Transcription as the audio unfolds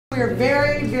are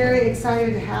very, very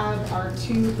excited to have our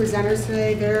two presenters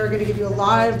today. They're going to give you a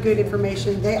lot of good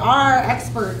information. They are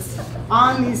experts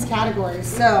on these categories.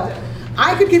 So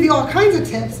I could give you all kinds of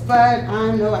tips, but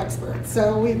I'm no expert.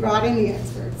 So we brought in the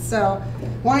experts. So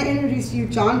I want to introduce to you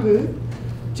John Booth.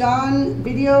 John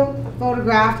video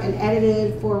photographed and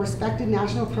edited for respected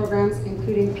national programs,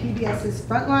 including PBS's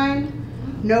Frontline,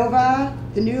 Nova,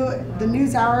 the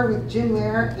NewsHour with Jim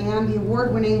Lehrer, and the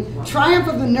award-winning Triumph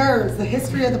of the Nerds, the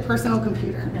history of the personal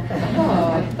computer.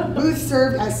 Booth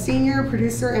served as senior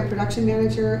producer and production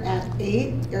manager at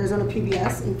 8 Arizona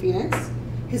PBS in Phoenix.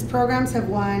 His programs have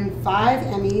won 5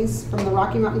 Emmys from the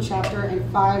Rocky Mountain chapter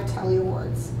and 5 Telly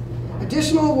Awards.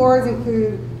 Additional awards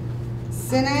include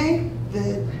Cine,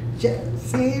 the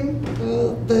Japan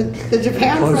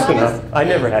Close Prize. enough. I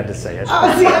never had to say it.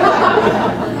 Oh, see,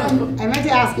 I meant to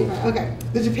ask you, but okay.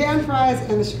 The Japan Prize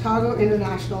and the Chicago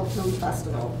International Film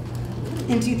Festival.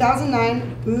 In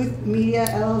 2009, Booth Media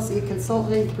LLC,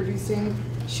 consulting, producing,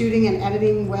 shooting, and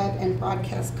editing web and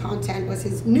broadcast content was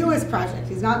his newest project.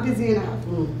 He's not busy enough.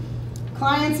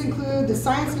 Clients include the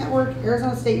Science Network,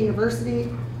 Arizona State University,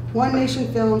 One Nation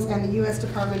Films, and the U.S.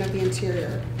 Department of the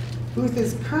Interior. Booth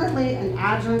is currently an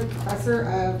adjunct professor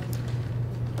of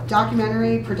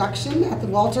documentary production at the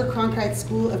Walter Cronkite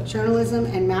School of Journalism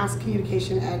and Mass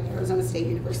Communication at Arizona State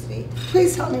University.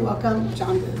 Please help me welcome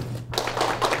John Booth.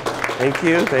 Thank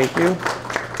you, thank you.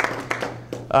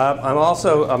 I'm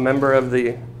also a member of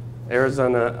the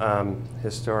Arizona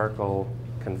Historical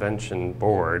Convention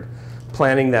Board,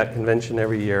 planning that convention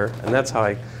every year, and that's how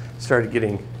I started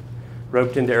getting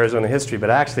roped into Arizona history, but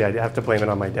actually I have to blame it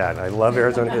on my dad. I love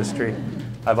Arizona history.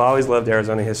 I've always loved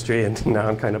Arizona history, and now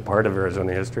I'm kind of part of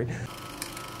Arizona history.